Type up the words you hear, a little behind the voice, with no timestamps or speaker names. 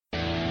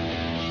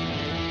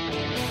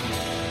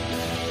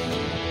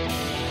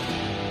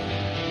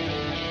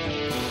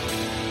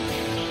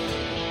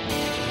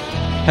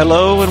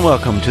Hello and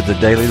welcome to the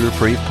Daily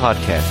Reprieve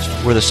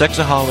Podcast, where the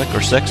sexaholic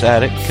or sex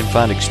addict can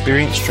find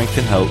experience, strength,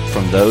 and hope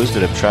from those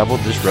that have traveled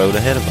this road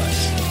ahead of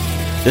us.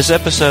 This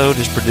episode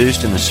is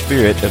produced in the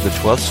spirit of the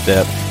 12th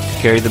step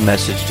to carry the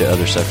message to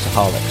other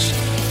sexaholics.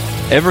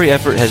 Every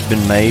effort has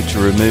been made to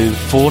remove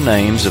full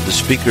names of the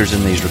speakers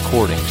in these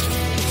recordings.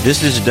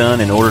 This is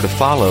done in order to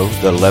follow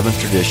the 11th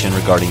tradition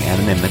regarding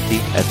anonymity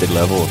at the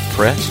level of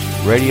press,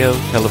 radio,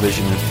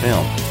 television, and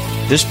film.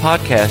 This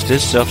podcast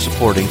is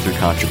self-supporting through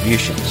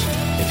contributions.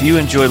 If you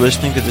enjoy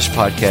listening to this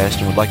podcast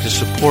and would like to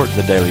support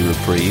the Daily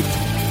Reprieve,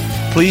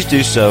 please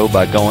do so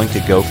by going to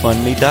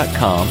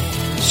GoFundMe.com,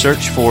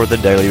 search for the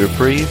Daily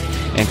Reprieve,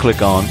 and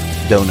click on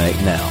Donate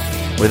Now.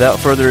 Without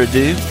further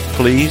ado,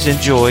 please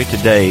enjoy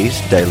today's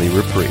Daily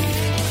Reprieve.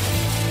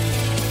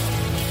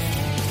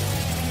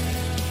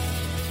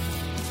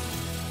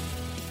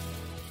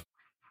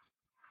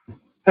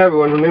 Hey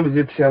everyone, my name is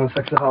Yitzy. I'm a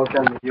sexaholic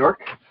out of New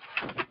York.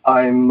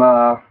 I'm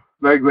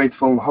very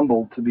grateful and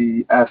humbled to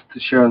be asked to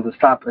share on this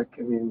topic.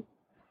 I mean,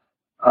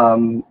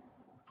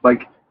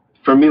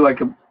 for me,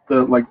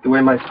 the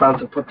way my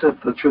sponsor puts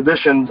it, the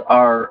traditions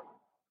are,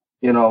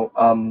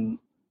 the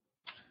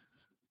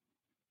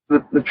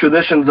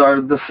traditions are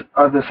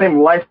the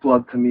same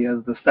lifeblood to me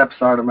as the steps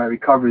are to my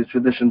recovery. The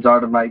traditions are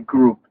to my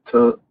group,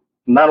 to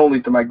not only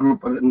to my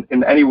group, but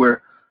in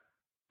anywhere.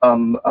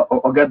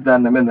 I'll get that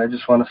in a minute. I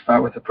just want to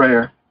start with a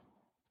prayer.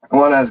 I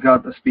want to ask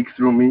God to speak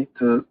through me,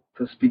 to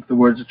speak the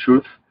words of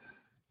truth.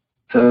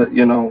 Although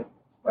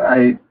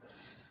I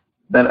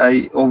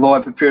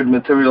prepared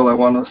material, I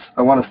want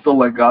to still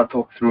let God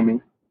talk through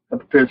me. I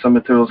prepared some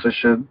materials that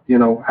should,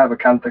 have a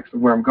context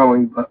of where I'm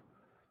going, but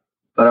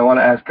I want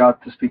to ask God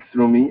to speak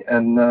through me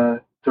and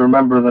to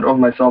remember that of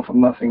myself I'm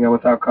nothing, and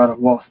without God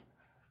I'm lost.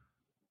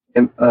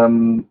 And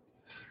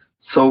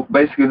so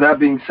basically, that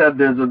being said,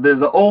 there's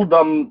an old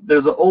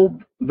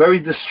very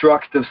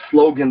destructive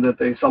slogan that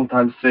they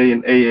sometimes say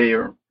in AA,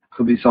 or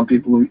could be some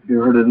people who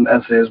heard it in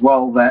SA as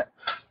well, that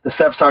the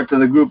steps are to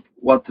the group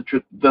what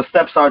the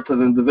steps are to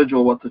the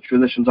individual, what the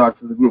traditions are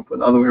to the group,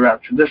 and the other way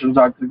around. Traditions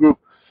are to the group,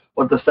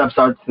 what the steps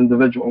are to the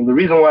individual. And the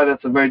reason why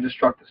that's a very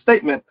destructive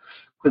statement,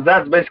 because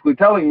that's basically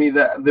telling me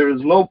that there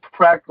is no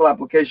practical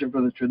application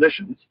for the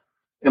traditions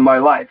in my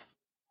life,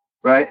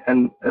 right?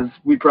 And as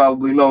we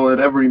probably know, at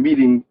every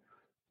meeting,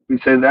 we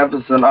say the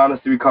emphasis on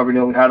honesty, recovery,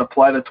 and how to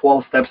apply the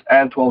 12 steps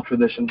and 12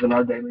 traditions in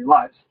our daily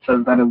lives. It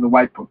says that in the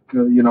white book,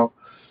 in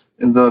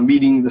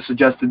the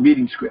suggested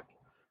meeting script.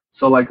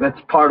 So that's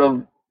part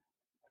of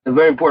a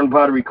very important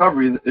part of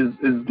recovery is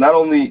not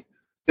only,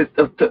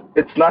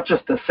 it's not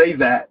just to say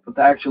that, but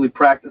to actually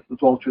practice the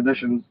 12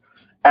 traditions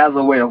as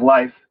a way of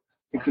life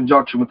in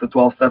conjunction with the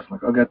 12 steps,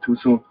 like I'll get to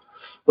soon.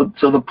 But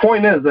so the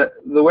point is that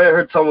the way I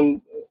heard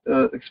someone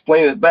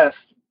explain it best,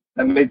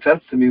 that made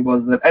sense to me,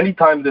 was that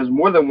anytime there's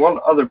more than one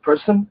other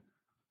person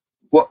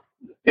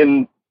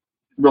in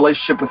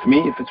relationship with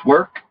me, if it's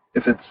work,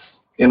 if it's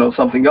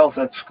something else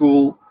at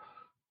school,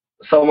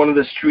 someone in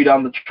the street,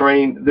 on the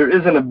train, there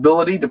is an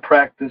ability to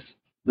practice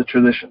the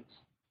traditions.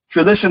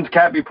 Traditions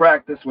can't be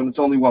practiced when it's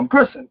only one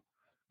person.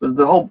 But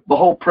the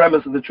whole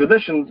premise of the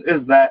traditions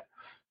is that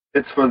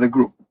it's for the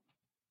group.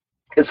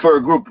 It's for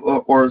a group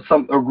or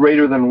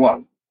greater than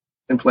one,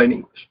 in plain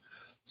English.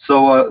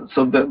 So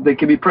they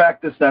can be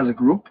practiced as a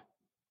group,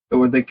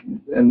 or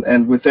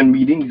and within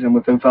meetings and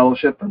within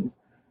fellowship, and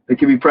they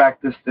can be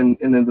practiced in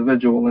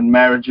individual, in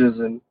marriages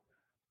and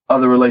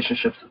other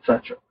relationships,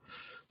 etc.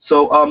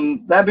 So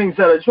that being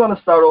said, I just want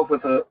to start off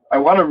with I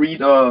want to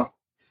read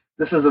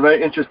this is a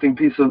very interesting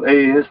piece of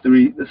AA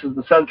history. This is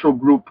the central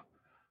group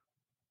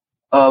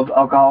of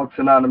Alcoholics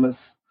Anonymous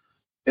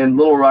in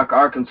Little Rock,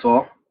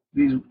 Arkansas.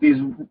 This is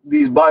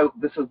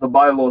the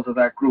bylaws of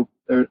that group.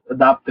 They're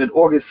adopted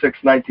August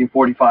 6,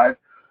 1945,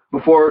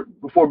 before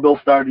Bill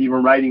started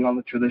even writing on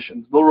the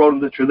traditions. Bill wrote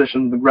in the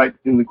traditions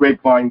in the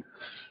Grapevine.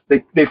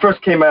 They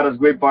first came out as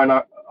Grapevine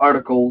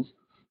articles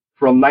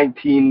from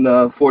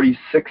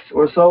 1946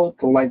 or so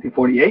till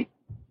 1948,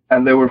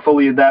 and they were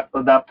fully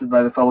adopted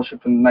by the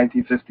fellowship in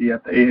 1950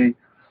 at the AA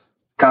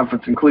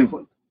conference in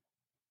Cleveland.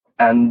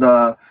 And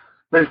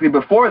basically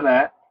before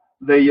that,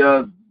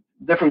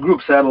 different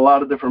groups had a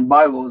lot of different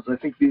bylaws. I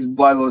think these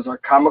bylaws are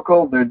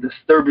comical, they're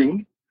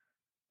disturbing,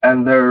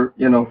 and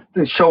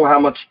they show how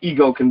much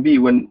ego can be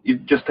when you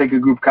just take a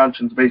group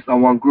conscience based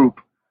on one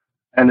group,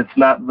 and it's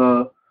not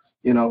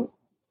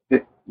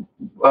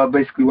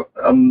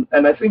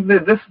and I think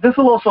that this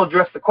will also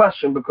address the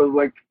question, because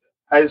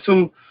I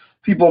assume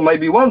people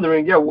might be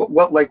wondering,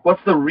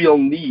 what's the real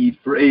need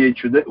for AA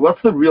tradition?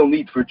 What's the real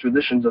need for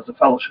traditions as a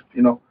fellowship?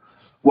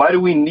 Why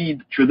do we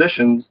need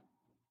traditions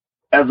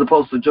as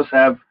opposed to just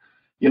have,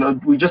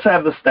 we just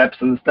have the steps,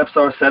 and the steps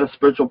are a set of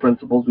spiritual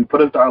principles we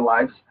put into our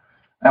lives,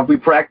 and we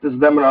practice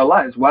them in our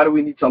lives. Why do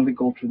we need something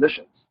called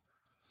traditions?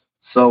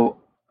 So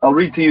I'll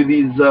read to you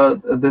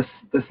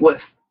this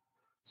list.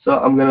 So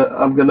I'm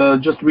gonna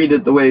just read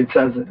it the way it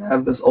says it. I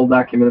have this old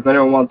document. If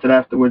anyone wants it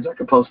afterwards, I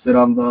can post it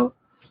on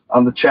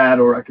on the chat,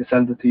 or I can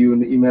send it to you in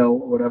the email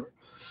or whatever.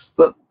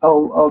 But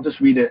I'll just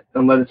read it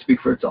and let it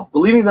speak for itself.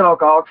 Believing that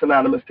Alcoholics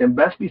Anonymous can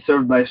best be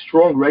served by a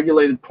strong,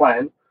 regulated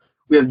plan,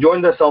 we have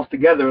joined ourselves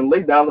together and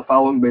laid down the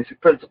following basic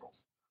principles.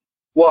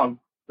 1.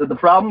 That the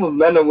problem of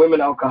men and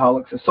women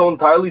alcoholics is so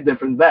entirely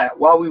different that,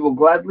 while we will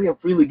gladly and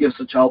freely give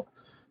such help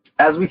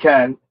as we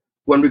can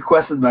when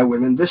requested by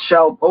women, this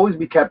shall always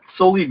be kept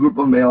solely a group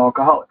of male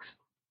alcoholics.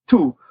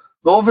 2.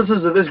 The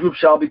officers of this group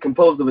shall be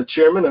composed of a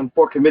chairman and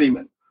 4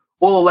 committeemen,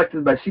 all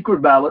elected by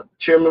secret ballot,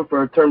 chairman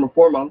for a term of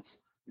 4 months,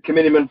 the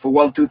committeemen for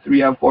 1, 2,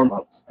 3, and 4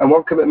 months, and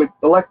 1 commitment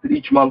elected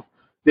each month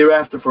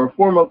thereafter for a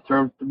 4-month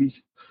term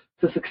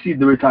to succeed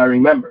the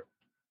retiring member.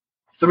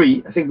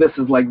 3, I think this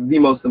is like the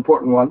most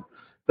important one,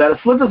 that a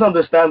slip is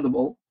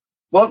understandable,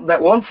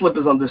 that 1 slip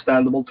is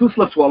understandable, 2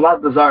 slips, while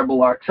not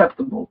desirable, are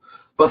acceptable,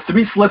 but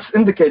 3 slips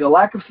indicate a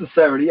lack of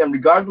sincerity, and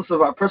regardless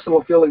of our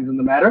personal feelings in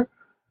the matter,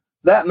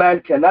 that man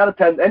cannot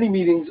attend any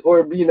meetings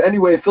or be in any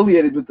way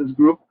affiliated with this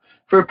group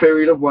for a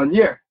period of 1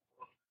 year.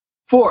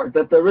 4,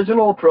 that the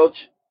original approach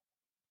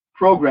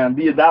program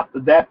be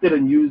adapted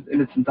and used in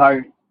its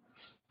entirety.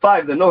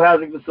 5, that no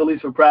housing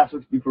facilities for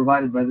prospects be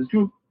provided by this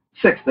group.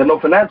 6, that no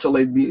financial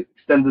aid be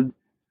extended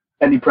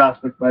any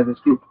prospect by this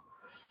group.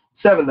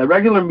 7, that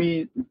regular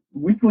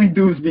weekly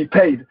dues be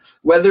paid,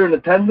 whether in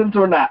attendance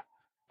or not,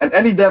 and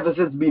any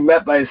deficits be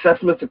met by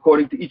assessments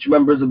according to each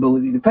member's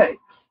ability to pay.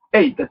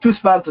 8, that 2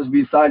 sponsors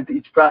be assigned to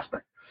each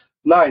prospect.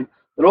 9,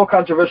 that all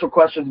controversial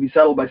questions be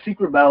settled by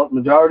secret ballot,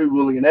 majority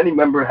ruling, and any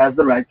member has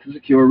the right to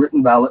secure a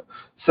written ballot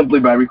simply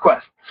by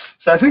request.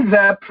 So I think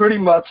that pretty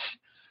much,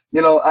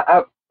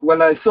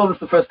 when I saw this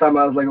the first time,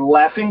 I was like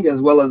laughing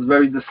as well as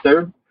very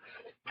disturbed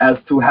as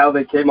to how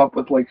they came up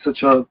with like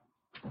such a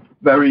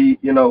very,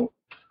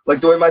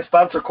 like the way my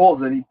sponsor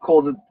calls it. He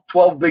calls it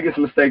 12 biggest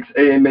mistakes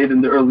AA made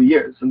in the early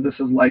years. And this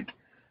is like,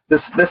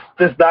 this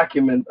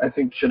document, I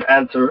think, should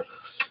answer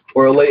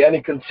or allay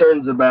any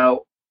concerns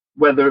about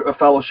whether a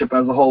fellowship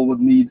as a whole would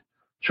need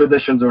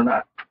traditions or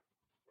not.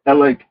 And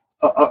like,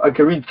 I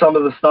can read some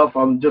of the stuff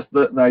on just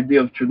the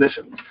idea of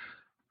traditions.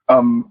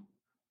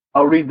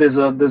 I'll read, there's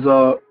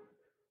a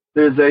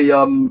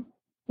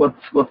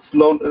what's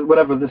known,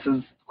 whatever this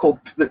is called,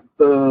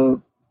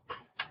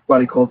 what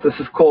do you call it? This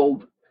is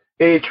called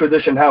AA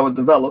Tradition, How It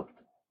Developed,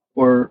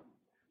 or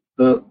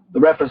the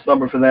reference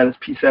number for that is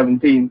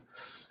P17.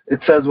 It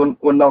says, when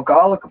an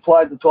alcoholic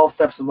applied the 12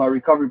 steps of our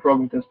recovery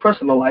program to his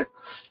personal life,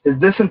 his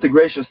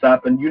disintegration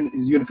stopped and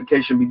his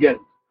unification begins.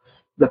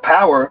 The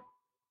power,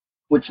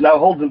 which now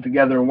holds them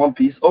together in one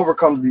piece,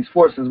 overcomes these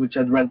forces which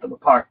had rent them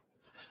apart.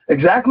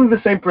 Exactly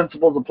the same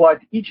principles apply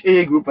to each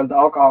AA group and to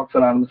Alcoholics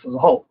Anonymous as a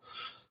whole.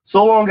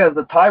 So long as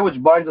the tie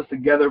which binds us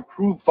together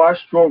prove far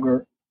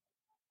stronger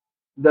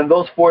than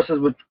those forces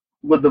which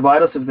would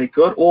divide us if they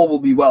could, all will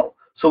be well.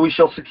 So we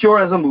shall secure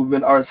as a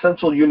movement our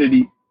essential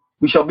unity.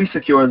 We shall be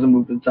secure as a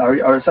movement,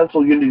 our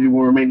essential unity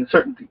will remain a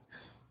certainty.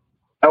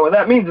 And what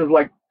that means is,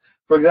 like,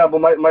 for example,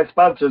 my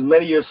sponsor is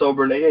many years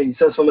sober in AA. He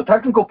says, from a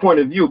technical point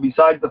of view,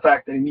 besides the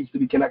fact that he needs to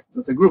be connected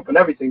with the group and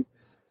everything,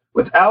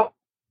 the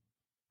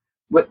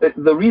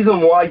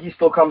reason why he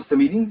still comes to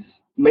meetings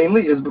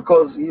mainly is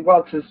because he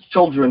wants his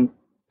children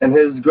and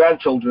his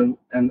grandchildren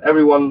and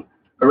everyone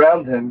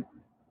around him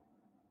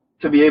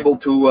to be able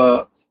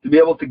to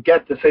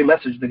get the same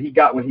message that he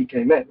got when he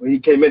came in. When he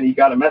came in, he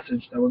got a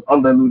message that was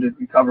undiluted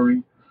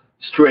recovery,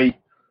 straight,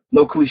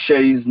 no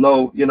cliches,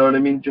 no, you know what I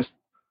mean? Just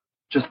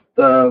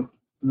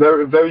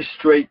very, very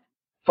straight,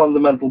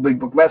 fundamental big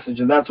book message,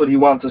 and that's what he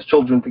wants his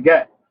children to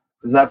get,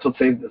 because that's what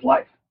saved his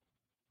life.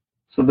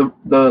 So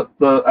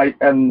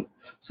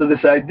so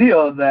this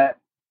idea that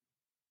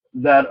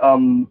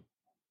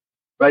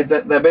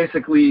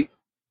basically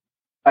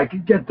I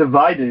could get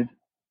divided,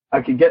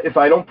 if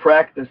I don't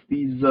practice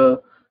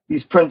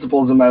these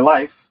principles in my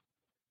life,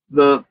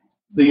 the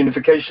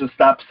unification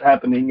stops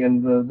happening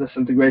and the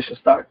disintegration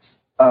starts.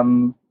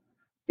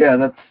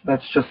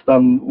 That's just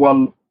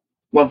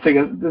one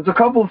thing. There's a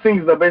couple of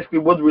things that basically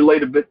would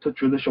relate a bit to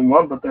tradition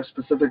 1, but they're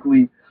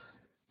specifically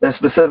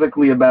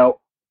about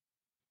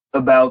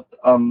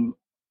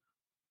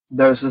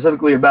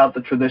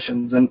the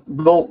traditions. And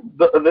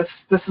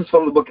this is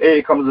from the book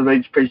AA Comes of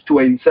Age, page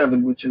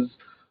 287, which is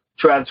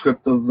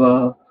transcript of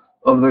the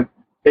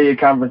AA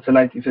conference in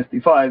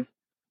 1955,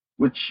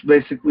 which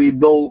basically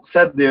Bill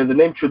said there. The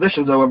name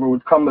traditions, however,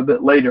 would come a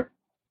bit later.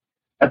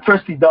 At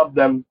first, he dubbed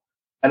them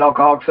an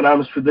Alcoholics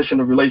Anonymous tradition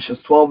of relations,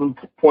 12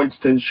 points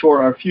to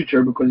ensure our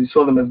future, because he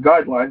saw them as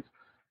guidelines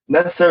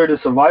necessary to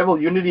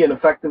survival, unity, and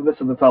effectiveness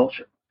of the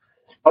fellowship.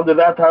 Under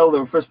that title, they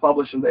were first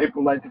published in the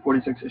April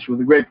 1946 issue of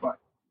the Grapevine.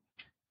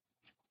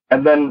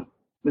 And then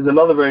there's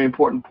another very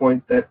important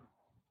point that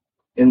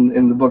in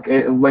the book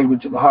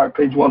Language of the Heart,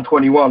 page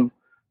 121,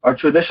 our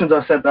traditions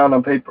are set down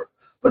on paper,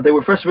 but they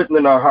were first written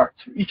in our hearts.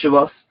 Each of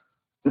us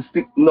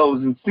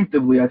knows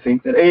instinctively, I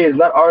think, that AA is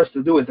not ours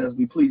to do with as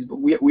we please, but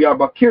we are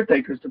but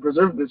caretakers to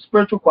preserve the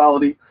spiritual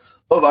quality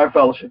of our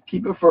fellowship.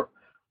 Keep it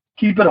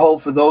whole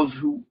for those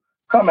who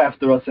come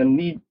after us and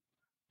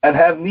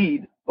have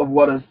need of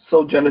what has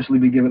so generously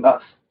been given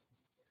us.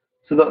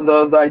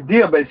 So the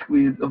idea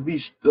basically of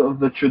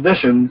the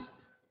traditions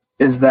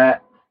is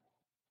that,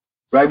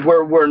 right,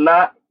 we're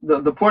not,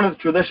 the point of the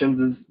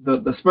traditions is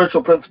the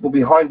spiritual principle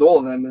behind all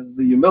of them is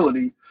the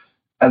humility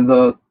and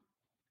the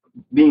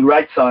being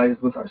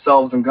right-sized with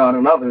ourselves and God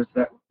and others,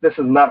 that this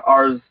is not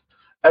ours.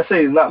 SA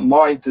is not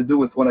mine to do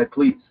with what I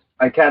please.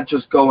 I can't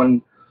just go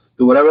and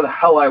do whatever the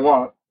hell I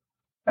want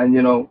and,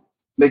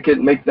 make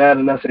that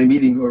an SA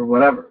meeting or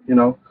whatever,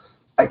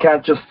 I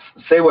can't just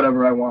say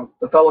whatever I want.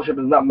 The fellowship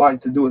is not mine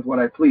to do with what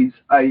I please.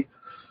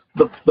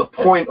 The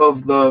point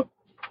of the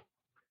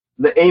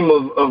aim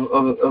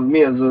of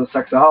me as a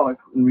sexaholic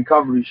in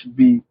recovery should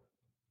be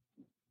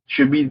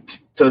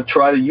to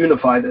try to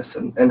unify this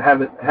and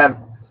have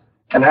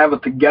a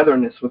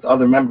togetherness with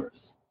other members,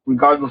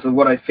 regardless of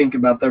what I think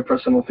about their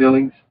personal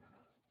feelings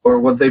or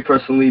what they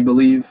personally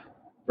believe,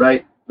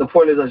 right? The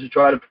point is I should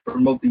try to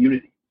promote the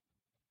unity.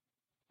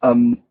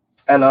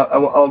 And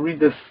I'll read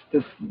this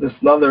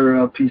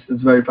another piece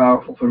that's very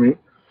powerful for me.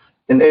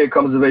 In A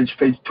Comes of Age,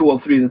 page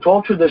 203, the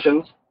 12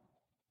 traditions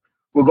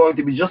were going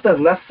to be just as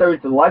necessary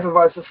to the life of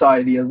our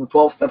society as the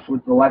 12 steps were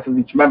to the life of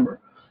each member.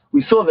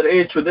 We saw that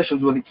AA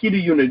traditions were the key to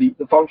unity,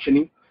 the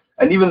functioning,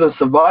 and even the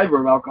survivor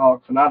of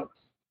Alcoholics Anonymous.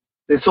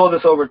 They saw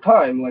this over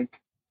time, like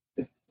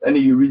if any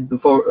of you read the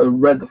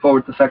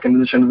forward to second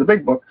edition of the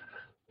Big Book,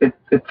 it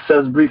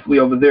says briefly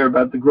over there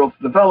about the growth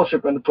of the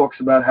fellowship, and it talks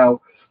about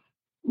how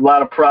a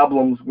lot of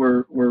problems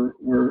were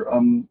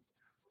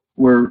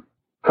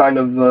kind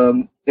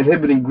of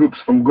inhibiting groups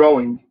from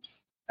growing,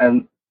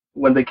 and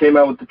when they came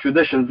out with the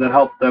traditions that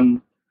helped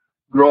them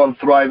grow and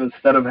thrive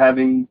instead of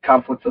having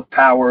conflicts of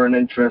power and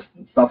interest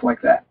and stuff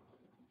like that.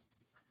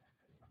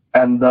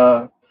 And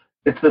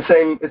it's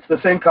the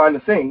same kind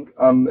of thing.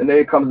 In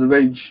AA Comes of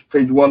Age,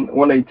 page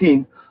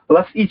 118.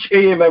 Unless each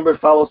AA member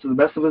follows to the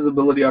best of his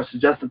ability our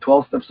suggested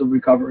 12 steps of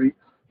recovery,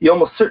 he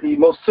most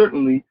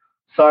certainly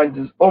signs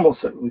his own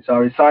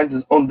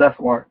death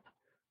warrant.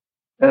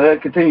 And then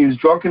it continues,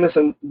 drunkenness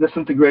and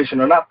disintegration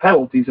are not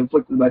penalties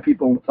inflicted by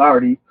people in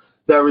authority.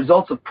 They are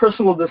results of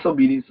personal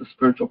disobedience to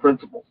spiritual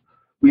principles.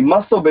 We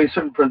must obey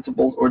certain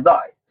principles or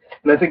die.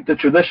 And I think the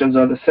traditions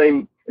are the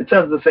same. It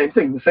says the same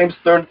thing. The same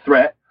stern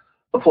threat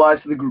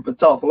applies to the group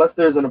itself. Unless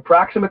there is an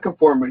approximate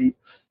conformity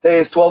to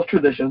AA's 12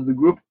 traditions, the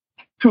group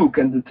too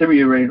can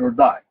deteriorate or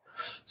die.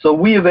 So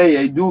we of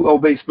AA do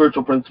obey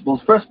spiritual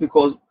principles, first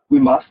because we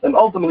must, and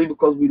ultimately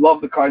because we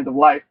love the kind of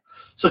life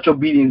such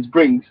obedience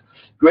brings.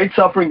 Great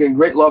suffering and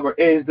great love are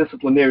AA's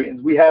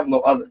disciplinarians. We have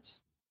no others.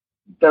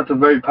 That's a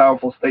very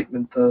powerful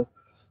statement to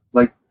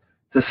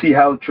see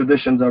how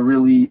traditions are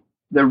really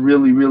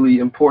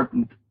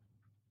important,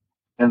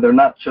 and they're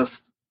not just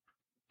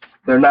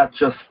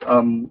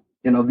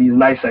these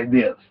nice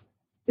ideas,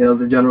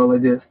 the general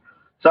ideas.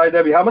 Sorry,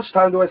 Debbie, how much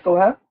time do I still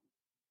have?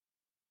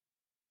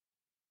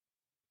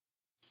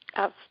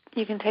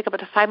 You can take up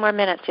to 5 more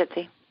minutes,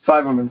 Yitzy.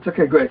 5 more minutes.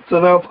 Okay, great. So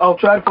now I'll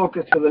try to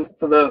focus for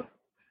the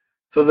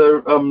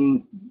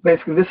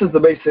basically this is the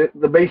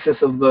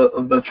basis of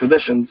the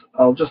traditions.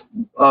 I'll just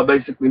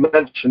basically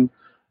mention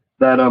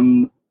that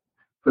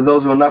for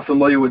those who are not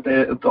familiar with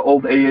the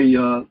old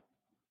AA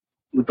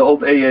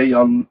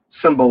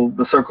symbol,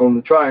 the circle and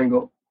the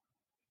triangle,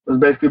 was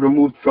basically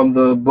removed from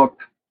the book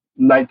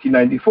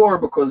 1994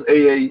 because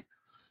AA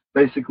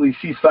basically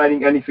ceased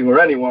fighting anything or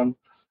anyone,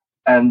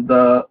 and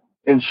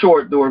in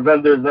short, there were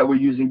vendors that were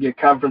using gay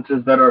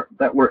conferences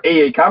that were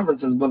AA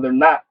conferences, but they're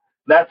not.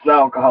 That's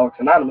now Alcoholics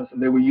Anonymous,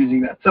 and they were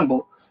using that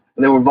symbol,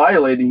 and they were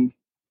violating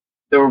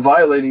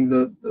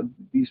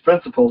these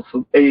principles.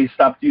 So AA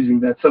stopped using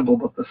that symbol,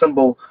 but the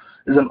symbol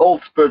is an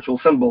old spiritual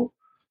symbol,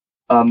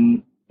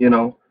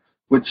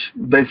 which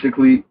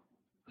basically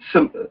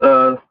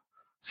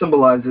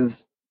symbolizes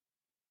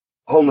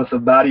wholeness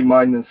of body,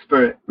 mind, and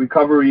spirit.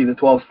 Recovery, the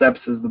 12 steps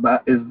is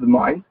the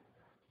mind.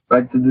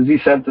 Right, the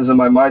disease centers in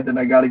my mind, and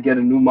I got to get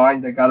a new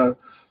mind. I got to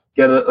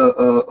get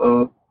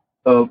a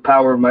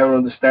power of my own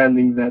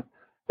understanding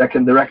that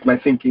can direct my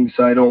thinking,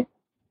 so I don't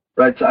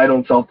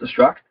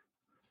self-destruct.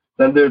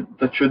 Then there are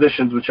the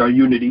traditions, which are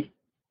unity.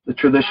 The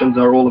traditions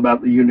are all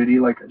about the unity,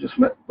 like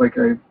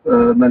I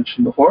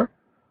mentioned before.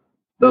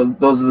 Those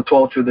are the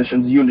 12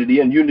 traditions,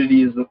 unity, and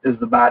unity is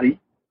the body,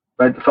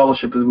 right? The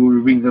fellowship is where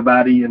we bring the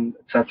body and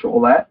etc.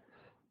 All that.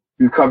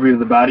 Recovery of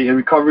the body and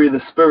recovery of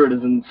the spirit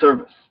is in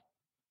service.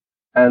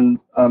 And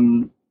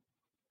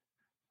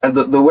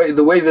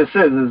the way this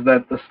is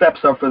that the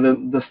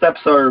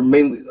steps are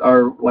mainly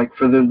like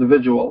for the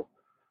individual.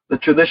 The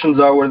traditions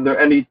are when there are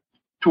any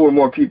 2 or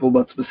more people,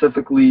 but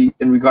specifically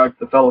in regard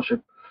to the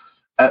fellowship,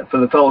 for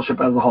the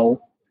fellowship as a whole,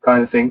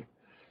 kind of thing.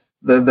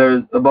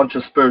 There's a bunch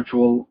of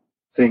spiritual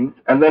things,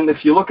 and then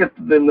if you look at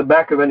in the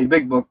back of any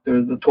big book,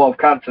 there's the 12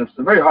 concepts.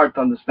 They're very hard to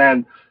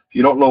understand if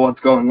you don't know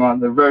what's going on.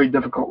 They're very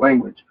difficult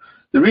language.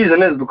 The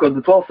reason is because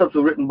the 12 steps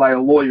were written by a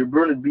lawyer,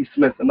 Bernard B.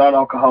 Smith, a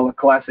non-alcoholic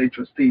Class A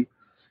trustee,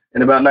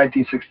 in about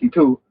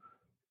 1962.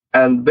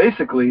 And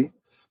basically,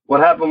 what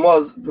happened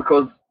was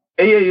because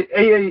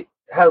AA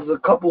has a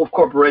couple of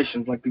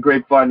corporations like the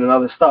Grapevine and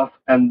other stuff,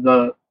 and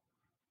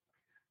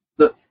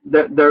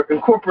they're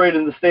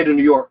incorporated in the state of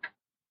New York.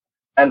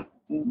 And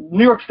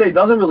New York State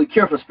doesn't really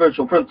care for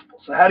spiritual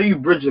principles. So how do you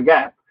bridge the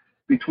gap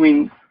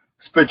between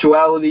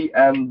spirituality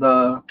and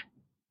law?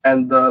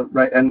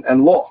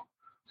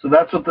 So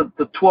that's what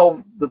the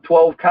 12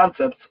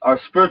 concepts are,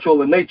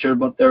 spiritual in nature,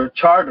 but they're a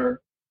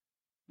charter.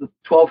 The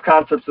 12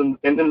 concepts and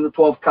in the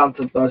 12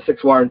 concepts are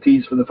 6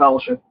 warranties for the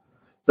fellowship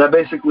that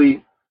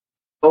basically,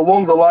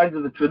 along the lines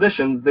of the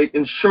traditions, they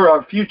ensure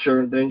our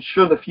future. They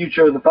ensure the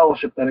future of the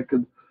fellowship, that it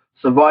could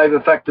survive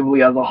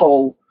effectively as a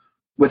whole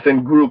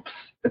within groups,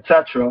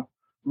 etc.,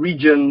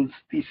 regions,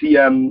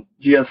 TCM,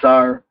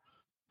 GSR,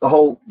 the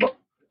whole.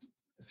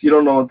 If you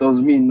don't know what those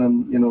mean,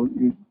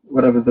 then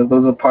whatever.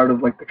 Those are part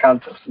of like the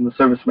concepts in the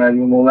service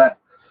manual and all that.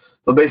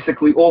 But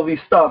basically, all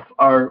these stuff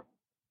are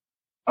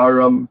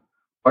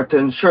to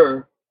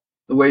ensure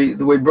the way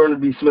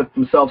Bernard B. Smith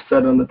himself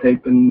said on the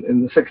tape in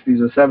the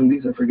 60s or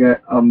 70s, I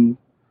forget,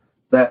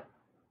 that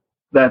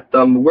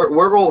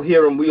we're all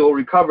here and we all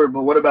recover,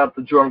 but what about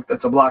the drunk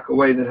that's a block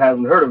away that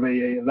hasn't heard of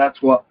AA? And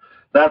that's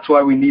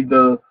why we need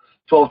the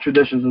 12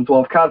 traditions and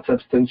 12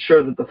 concepts to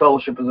ensure that the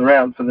fellowship is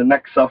around for the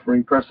next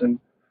suffering person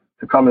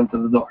to come into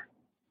the door.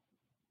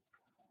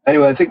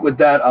 Anyway, I think with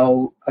that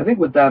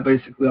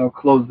basically I'll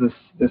close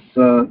this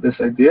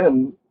idea,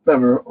 and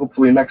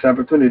hopefully next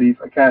opportunity,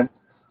 if I can,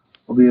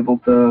 I'll be able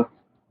to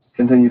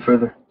continue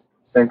further.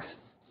 Thanks.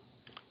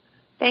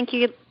 Thank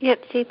you,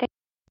 Yitzy.